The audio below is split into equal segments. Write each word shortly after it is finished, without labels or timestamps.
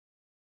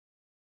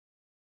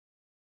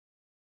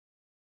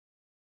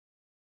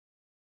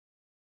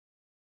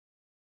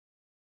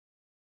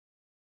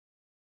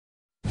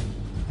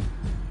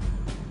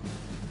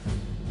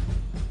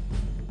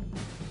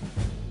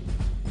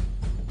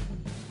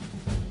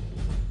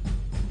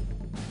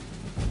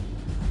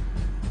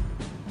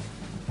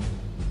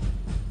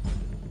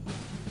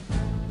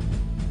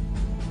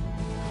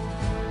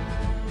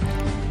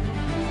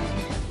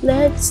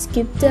Let's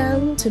get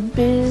down to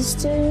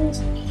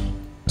business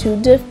to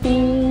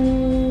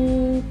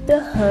defeat the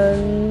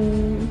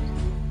Hun.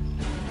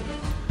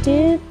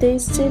 Did they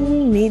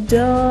send me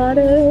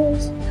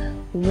daughters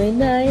when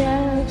I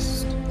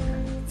asked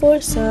for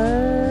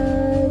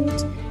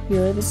sons?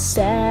 You're the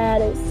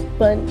saddest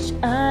bunch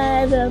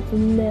I've ever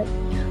met,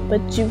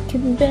 but you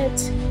can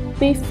bet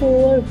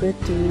before we're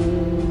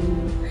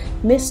through,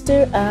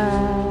 Mister,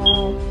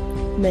 I'll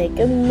make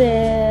a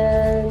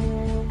man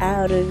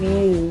out of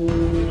you.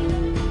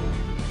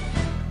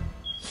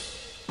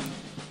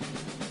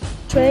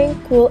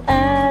 Tranquil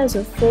as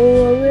a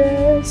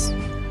forest,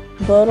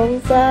 but on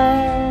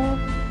fire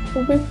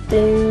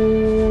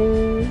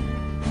within.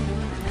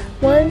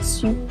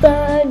 Once you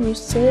find your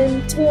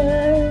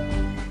center,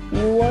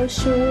 you are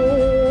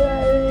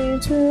sure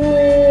to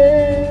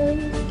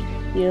win.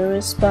 You're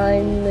a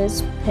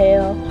spineless,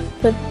 pale,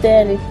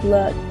 pathetic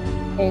luck,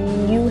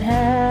 and you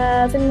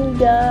haven't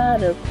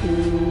got a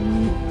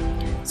clue.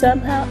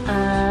 Somehow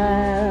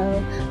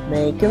I'll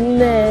make a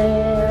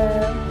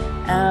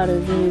man out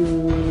of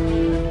you.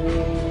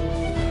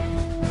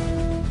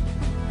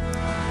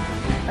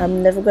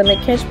 I'm never gonna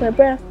catch my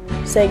breath.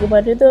 Say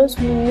goodbye to those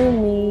who knew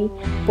me.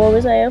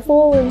 Boys I have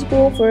full in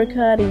school for a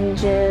cottage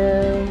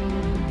gym.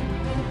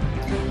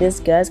 This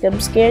guy's got me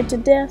scared to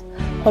death.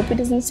 Hope he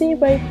doesn't see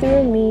right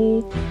through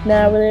me.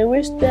 Now I really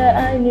wish that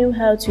I knew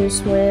how to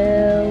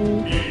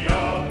swim.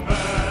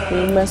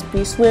 We must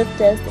be swift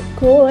as the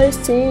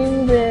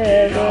coursing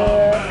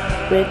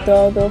river, with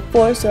all the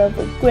force of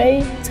a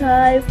great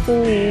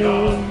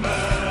typhoon,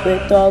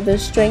 with all the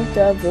strength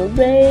of a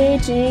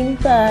raging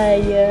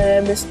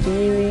fire,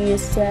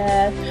 mysterious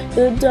as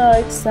the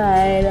dark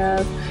side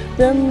of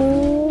the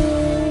moon.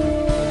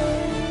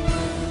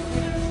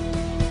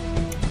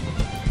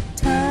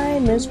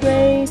 Time is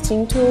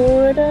racing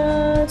toward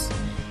us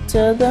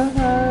till the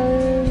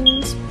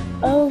Huns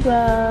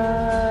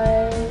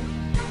arrive.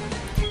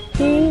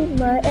 Heed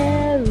my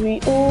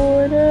every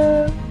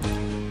order,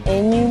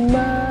 and you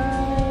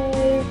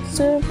might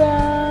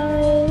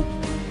survive.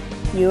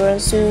 You are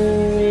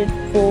suited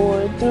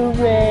for the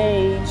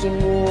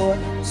raging war,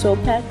 so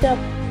pack up,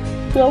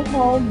 go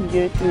home,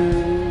 you're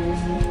through.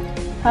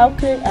 How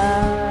could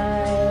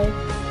I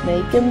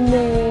make a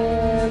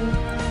man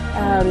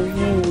out of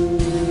you?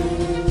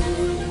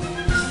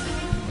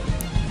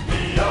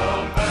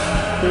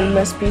 We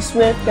must be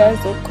swift as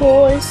the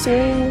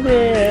coursing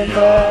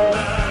river,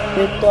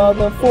 with all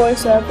the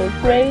force of a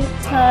great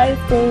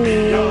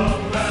typhoon,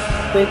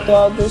 with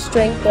all the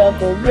strength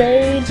of a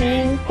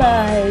raging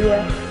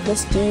fire,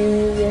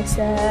 mysterious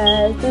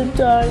as the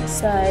dark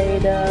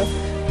side of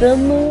the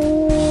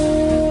moon.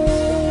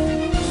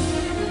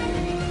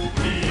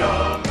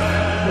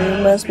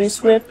 We must be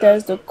swift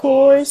as the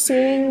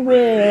coursing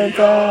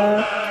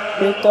river,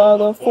 with all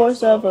the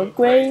force of a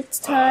great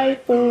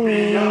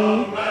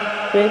typhoon,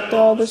 with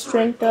all the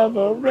strength of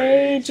a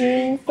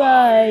raging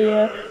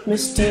fire,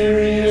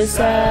 mysterious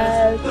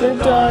as the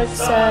dark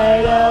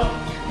side of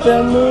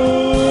the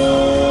moon.